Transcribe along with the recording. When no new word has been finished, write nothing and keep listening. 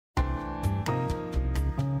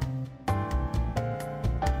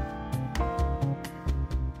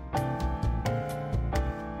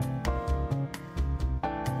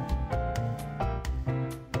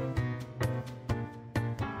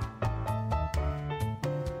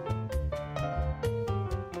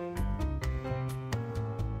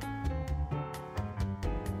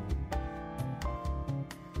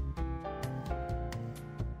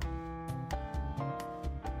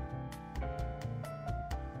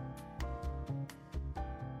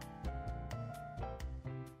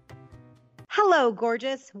Hello,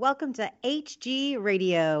 gorgeous. Welcome to HG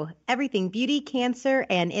Radio, everything beauty, cancer,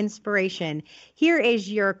 and inspiration. Here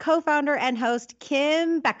is your co founder and host,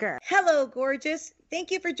 Kim Becker. Hello, gorgeous.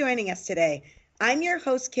 Thank you for joining us today. I'm your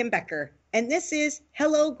host, Kim Becker, and this is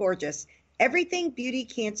Hello, Gorgeous, everything beauty,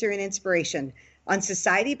 cancer, and inspiration on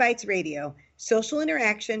Society Bites Radio, social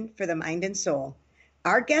interaction for the mind and soul.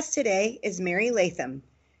 Our guest today is Mary Latham.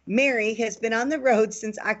 Mary has been on the road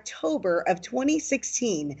since October of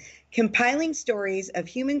 2016, compiling stories of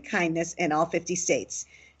human kindness in all 50 states.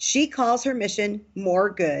 She calls her mission More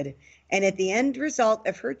Good, and at the end result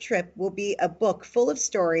of her trip will be a book full of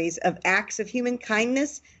stories of acts of human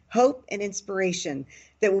kindness, hope, and inspiration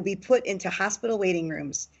that will be put into hospital waiting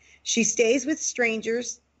rooms. She stays with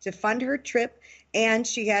strangers to fund her trip, and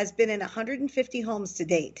she has been in 150 homes to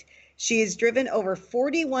date. She has driven over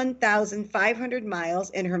 41,500 miles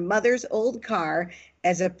in her mother's old car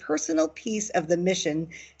as a personal piece of the mission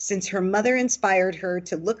since her mother inspired her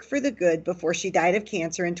to look for the good before she died of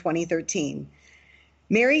cancer in 2013.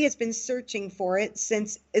 Mary has been searching for it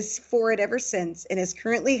ever since and is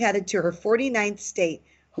currently headed to her 49th state,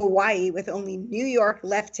 Hawaii, with only New York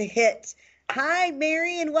left to hit. Hi,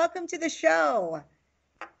 Mary, and welcome to the show.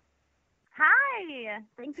 Hi,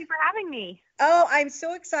 thank you for having me. Oh, I'm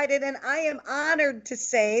so excited, and I am honored to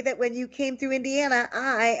say that when you came through Indiana,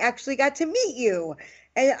 I actually got to meet you.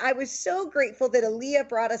 And I was so grateful that Aaliyah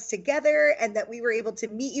brought us together and that we were able to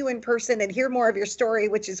meet you in person and hear more of your story,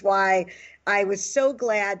 which is why I was so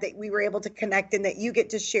glad that we were able to connect and that you get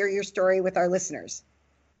to share your story with our listeners.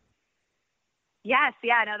 Yes,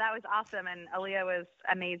 no, that was awesome, and Aaliyah was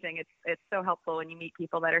amazing. It's so helpful when you meet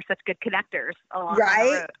people that are such good connectors along the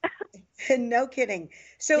road. No kidding.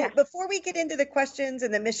 So Before we get into the questions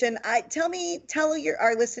and the mission, tell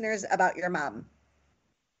our listeners about your mom.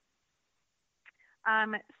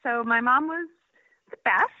 So my mom was the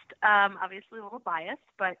best. Obviously a little biased,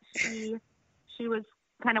 but she was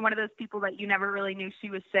kind of one of those people that you never really knew she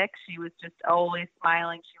was sick. She was just always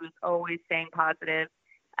smiling. She was always staying positive.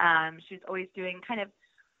 She was always doing kind of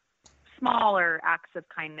smaller acts of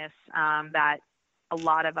kindness that a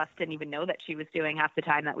lot of us didn't even know that she was doing half the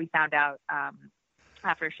time, that we found out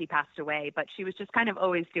after she passed away. But she was just kind of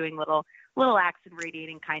always doing little acts and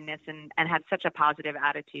radiating kindness and had such a positive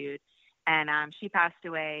attitude. And she passed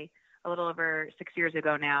away a little over 6 years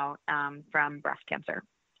ago now from breast cancer.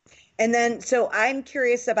 And then, so I'm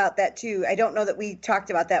curious about that too. I don't know that we talked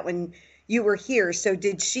about that when you were here. So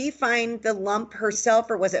did she find the lump herself,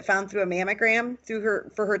 or was it found through a mammogram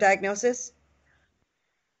for her diagnosis?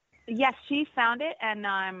 Yes, she found it, and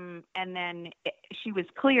then she was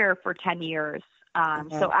clear for 10 years.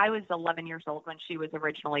 So I was 11 years old when she was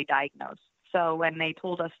originally diagnosed. So when they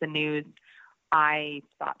told us the news, I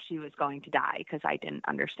thought she was going to die because I didn't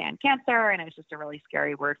understand cancer, and it was just a really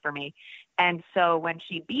scary word for me. And so when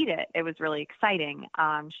she beat it, it was really exciting.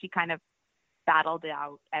 She kind of battled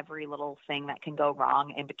out every little thing that can go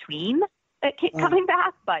wrong in between it coming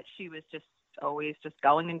back, but she was just always just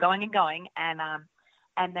going and going and going.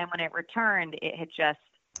 And then when it returned, it had just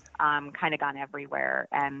kind of gone everywhere.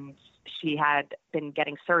 And she had been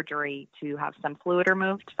getting surgery to have some fluid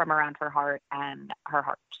removed from around her heart, and her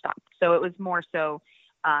heart stopped. So it was more so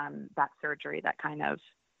that surgery that kind of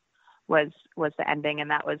was the ending.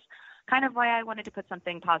 And that was kind of why I wanted to put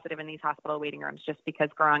something positive in these hospital waiting rooms, just because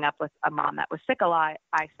growing up with a mom that was sick a lot,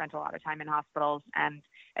 I spent a lot of time in hospitals, and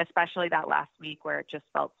especially that last week where it just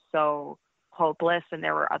felt so hopeless, and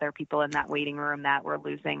there were other people in that waiting room that were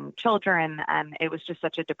losing children, and it was just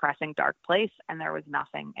such a depressing, dark place, and there was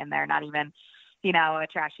nothing in there, not even, a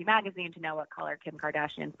trashy magazine to know what color Kim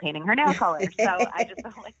Kardashian's painting her nail color. So I just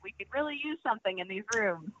felt like we could really use something in these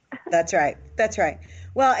rooms. That's right.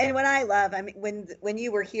 Well, and what I love, I mean, when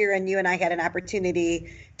you were here and you and I had an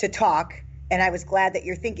opportunity to talk, and I was glad that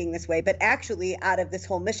you're thinking this way, but actually out of this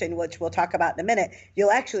whole mission, which we'll talk about in a minute,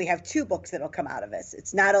 you'll actually have 2 books that'll come out of this.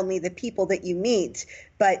 It's not only the people that you meet,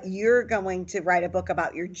 but you're going to write a book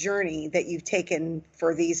about your journey that you've taken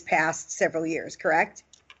for these past several years, correct?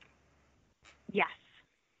 Yes.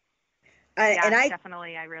 And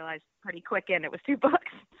I realized pretty quick it was 2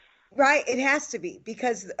 books. Right. It has to be,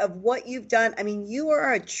 because of what you've done. I mean, you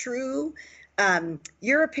are a true,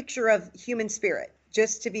 you're a picture of human spirit.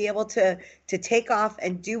 Just to be able to take off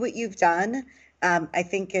and do what you've done, I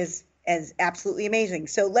think is absolutely amazing.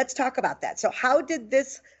 So let's talk about that. So how did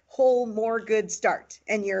this whole More Good start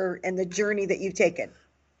and the journey that you've taken?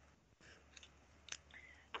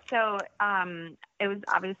 So it was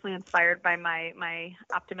obviously inspired by my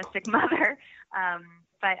optimistic mother,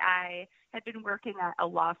 but I had been working at a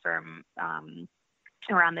law firm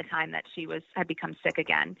around the time that she had become sick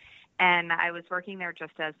again. And I was working there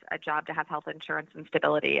just as a job to have health insurance and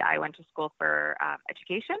stability. I went to school for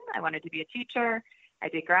education. I wanted to be a teacher. I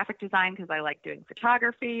did graphic design because I like doing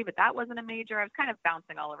photography, but that wasn't a major. I was kind of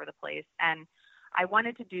bouncing all over the place. And I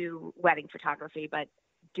wanted to do wedding photography, but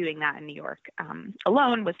doing that in New York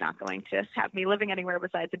alone was not going to have me living anywhere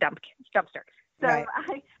besides a dumpster. So Right.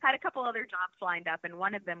 I had a couple other jobs lined up, and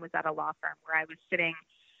one of them was at a law firm where I was sitting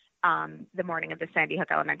the morning of the Sandy Hook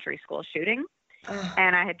Elementary School shooting. Oh,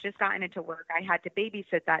 And I had just gotten into work. I had to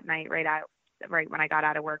babysit that night right when I got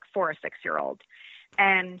out of work for a 6-year-old.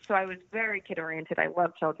 And so I was very kid oriented. I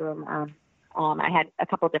love children. I had a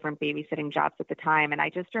couple different babysitting jobs at the time, and I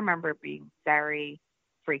just remember being very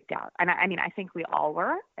freaked out. And I mean, I think we all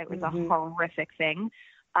were. It was a horrific thing.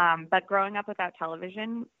 But growing up without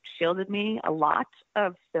television shielded me a lot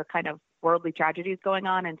of the kind of worldly tragedies going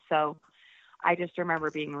on. And so I just remember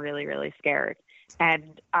being really, really scared.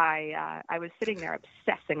 And I was sitting there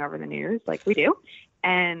obsessing over the news like we do.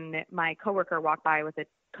 And my coworker walked by with a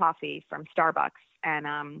coffee from Starbucks.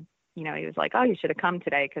 And, he was like, oh, you should have come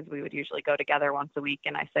today because we would usually go together once a week.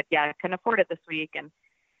 And I said, yeah, I couldn't afford it this week. And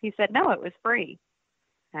he said, no, it was free.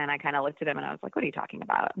 And I kind of looked at him and I was like, what are you talking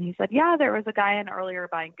about? And he said, yeah, there was a guy in earlier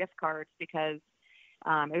buying gift cards because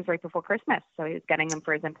it was right before Christmas. So he was getting them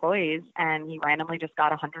for his employees, and he randomly just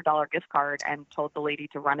got $100 gift card and told the lady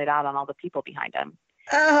to run it out on all the people behind him.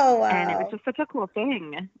 Oh, wow. And it was just such a cool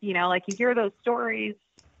thing, like you hear those stories,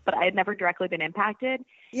 but I had never directly been impacted.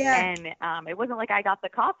 Yeah. And it wasn't like I got the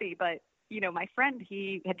coffee, but my friend,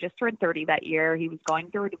 he had just turned 30 that year. He was going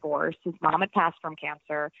through a divorce. His mom had passed from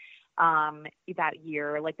cancer that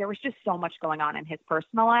year. Like there was just so much going on in his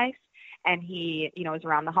personal life. And he, was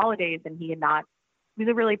around the holidays, and he was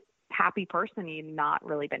a really happy person. He had not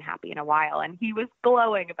really been happy in a while. And he was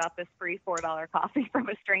glowing about this free $4 coffee from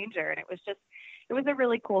a stranger. And it was a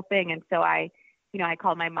really cool thing. And so I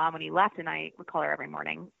called my mom when he left, and I would call her every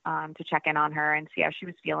morning to check in on her and see how she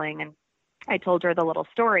was feeling. And I told her the little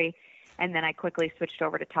story. And then I quickly switched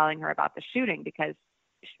over to telling her about the shooting because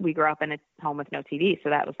we grew up in a home with no TV. So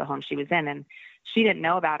that was the home she was in. And she didn't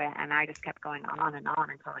know about it. And I just kept going on and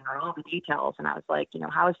telling her all the details. And I was like,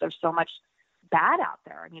 how is there so much bad out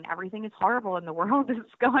there? I mean, everything is horrible in the world is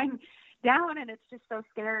going down, and it's just so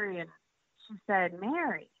scary. And she said,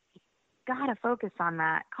 Mary, you gotta focus on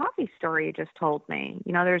that coffee story you just told me.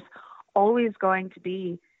 There's always going to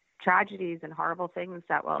be tragedies and horrible things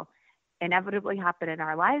that will inevitably happen in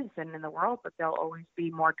our lives and in the world, but there'll always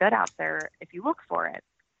be more good out there if you look for it.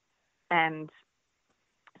 And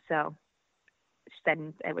so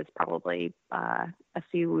then it was probably a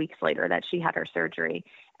few weeks later that she had her surgery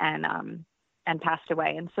and passed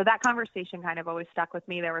away. And so that conversation kind of always stuck with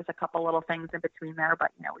me. There was a couple little things in between there,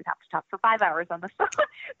 but we'd have to talk for 5 hours on the phone.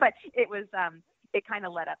 But it was it kind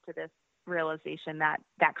of led up to this realization that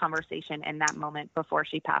conversation in that moment before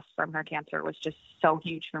she passed from her cancer was just so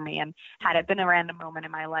huge for me. And had it been a random moment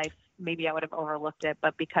in my life, maybe I would have overlooked it.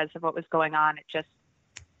 But because of what was going on,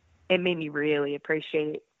 it made me really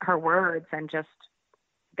appreciate her words, and just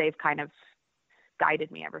they've kind of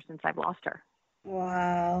guided me ever since I've lost her.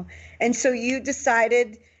 Wow. And so you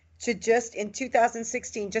decided to just in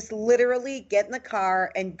 2016, just literally get in the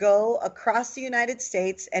car and go across the United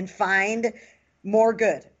States and find more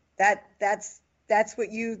good. That's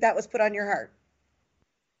that was put on your heart.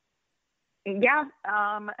 Yeah.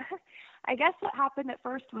 I guess what happened at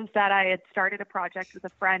first was that I had started a project with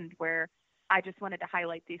a friend where I just wanted to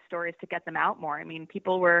highlight these stories to get them out more. I mean,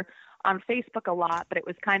 people were on Facebook a lot, but it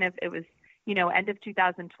was end of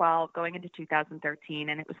 2012 going into 2013.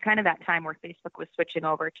 And it was kind of that time where Facebook was switching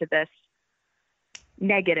over to this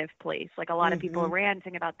negative place. Like a lot of people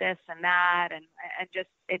ranting about this and that. And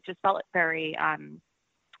it just felt very,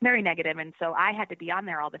 very negative. And so I had to be on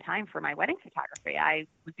there all the time for my wedding photography. I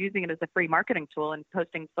was using it as a free marketing tool and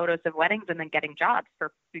posting photos of weddings and then getting jobs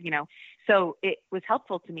so it was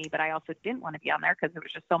helpful to me, but I also didn't want to be on there because there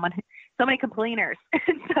was just so many complainers.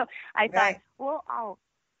 And so I thought, well,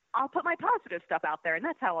 I'll put my positive stuff out there, and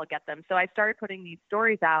that's how I'll get them. So I started putting these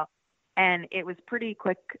stories out, and it was pretty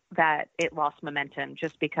quick that it lost momentum,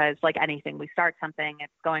 just because like anything, we start something,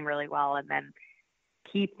 it's going really well, and then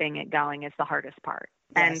keeping it going is the hardest part.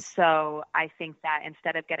 Yes. And so I think that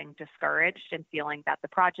instead of getting discouraged and feeling that the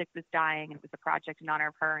project was dying, and it was a project in honor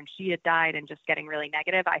of her and she had died, and just getting really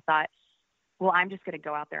negative, I thought, well, I'm just going to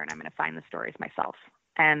go out there and I'm going to find the stories myself.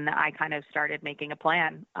 And I kind of started making a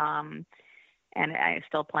plan. And I'm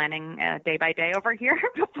still planning day by day over here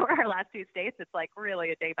before our last 2 states. It's like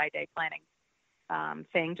really a day by day planning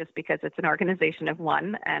thing, just because it's an organization of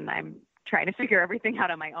one, and I'm trying to figure everything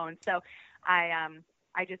out on my own. So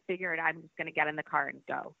I just figured I'm just going to get in the car and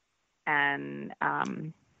go, and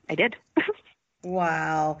I did.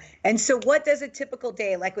 Wow. And so what does a typical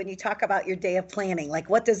day, like when you talk about your day of planning, like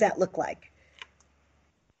what does that look like?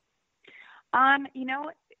 You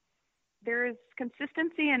know, there's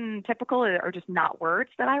consistency, and typical are just not words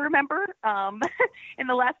that I remember in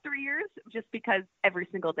the last 3 years, just because every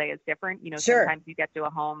single day is different. You know, Sure. sometimes you get to a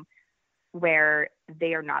home where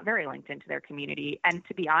they are not very linked into their community. And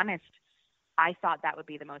to be honest, I thought that would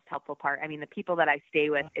be the most helpful part. I mean, the people that I stay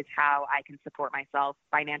with is how I can support myself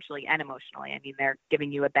financially and emotionally. I mean, they're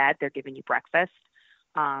giving you a bed, they're giving you breakfast.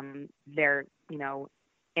 They're, you know,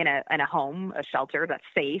 in a home, a shelter that's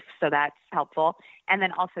safe. So that's helpful. And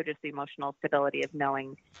then also just the emotional stability of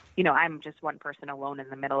knowing, you know, I'm just one person alone in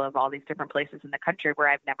the middle of all these different places in the country where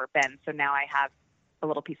I've never been. So now I have a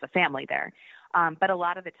little piece of family there. But a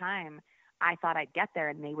lot of the time I thought I'd get there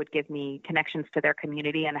and they would give me connections to their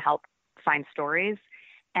community and help find stories.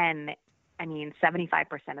 And I mean, 75%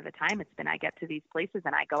 of the time it's been, I get to these places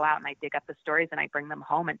and I go out and I dig up the stories and I bring them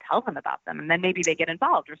home and tell them about them. And then maybe they get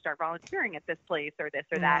involved or start volunteering at this place or this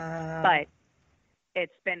or that. Wow. But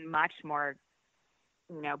it's been much more,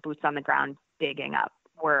 you know, boots on the ground, digging up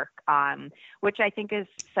work, which I think is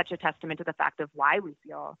such a testament to the fact of why we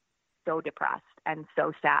feel so depressed and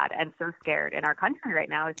so sad and so scared in our country right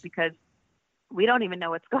now, is because we don't even know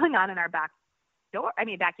what's going on in our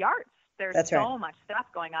backyards. There's That's right. so much stuff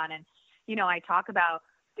going on. And, you know, I talk about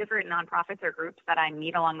different nonprofits or groups that I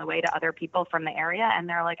meet along the way to other people from the area. And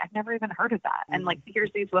they're like, I've never even heard of that. And like,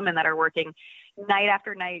 here's these women that are working night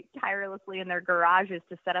after night tirelessly in their garages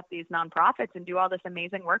to set up these nonprofits and do all this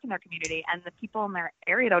amazing work in their community. And the people in their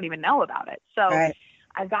area don't even know about it. So Right.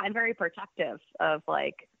 I've gotten very protective of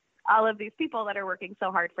like all of these people that are working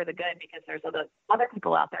so hard for the good, because there's other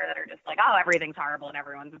people out there that are just like, oh, everything's horrible and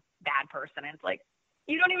everyone's a bad person. And it's like,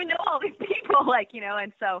 you don't even know all these people, like, you know,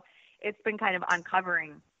 and so it's been kind of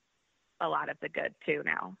uncovering a lot of the good too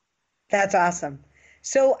now. That's awesome.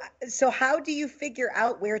 So how do you figure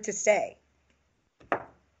out where to stay?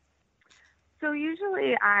 So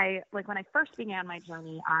usually when I first began my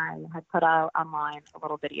journey, I had put out online a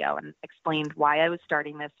little video and explained why I was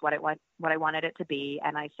starting this, what I wanted it to be.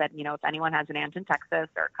 And I said, you know, if anyone has an aunt in Texas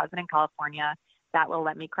or a cousin in California that will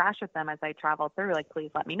let me crash with them as I travel through, like, please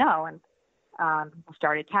let me know. And people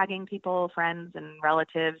started tagging people, friends and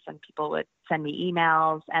relatives, and people would send me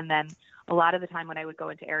emails. And then a lot of the time when I would go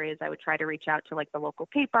into areas, I would try to reach out to like the local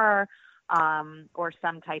paper or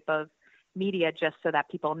some type of media, just so that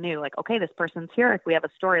people knew, like, okay, this person's here. If we have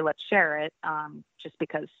a story, let's share it. Just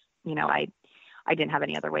because, you know, I didn't have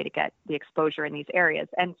any other way to get the exposure in these areas.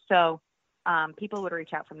 And so people would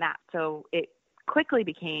reach out from that. So it quickly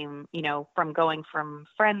became, you know, from going from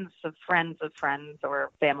friends of friends of friends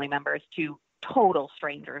or family members to total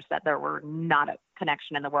strangers that there were not a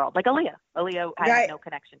connection in the world. Like Aaliyah I had no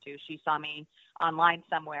connection to. She saw me online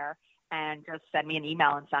somewhere and just sent me an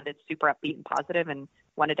email and sounded super upbeat and positive and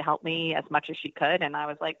wanted to help me as much as she could. And I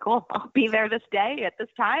was like, cool, I'll be there this day at this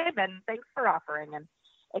time. And thanks for offering. And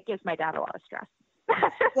it gives my dad a lot of stress.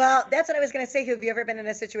 Well, that's what I was going to say. Have you ever been in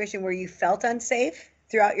a situation where you felt unsafe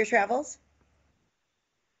throughout your travels?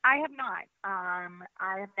 I have not.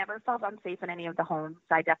 I have never felt unsafe in any of the homes.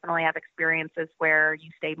 I definitely have experiences where you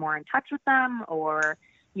stay more in touch with them, or,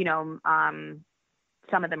 you know,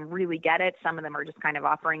 some of them really get it. Some of them are just kind of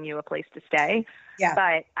offering you a place to stay. Yeah.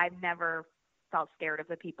 But I've never felt scared of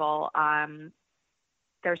the people.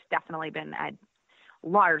 There's definitely been a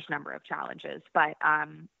large number of challenges, but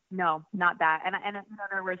no, not that. And you know,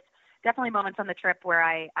 there was definitely moments on the trip where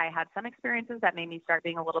I had some experiences that made me start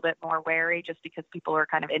being a little bit more wary, just because people were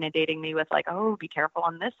kind of inundating me with like, oh, be careful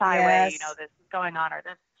on this highway, Yes. you know, this is going on or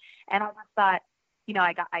this. And I just thought, you know,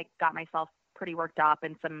 I got myself pretty worked up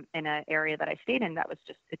in an area that I stayed in that was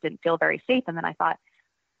just, it didn't feel very safe. And then I thought,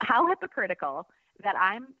 how hypocritical that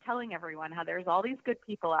I'm telling everyone how there's all these good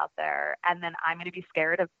people out there, and then I'm going to be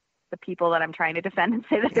scared of the people that I'm trying to defend and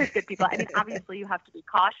say that there's good people. I mean, obviously you have to be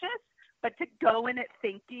cautious, but to go in it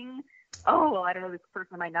thinking, oh, well, I don't know, this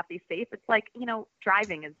person might not be safe. It's like, you know,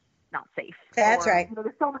 driving is not safe. That's right. You know,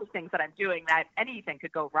 there's so many things that I'm doing that anything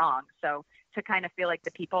could go wrong. So to kind of feel like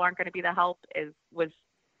the people aren't going to be the help was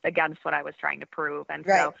against what I was trying to prove. And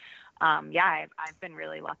Right. so, yeah, I've been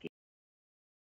really lucky.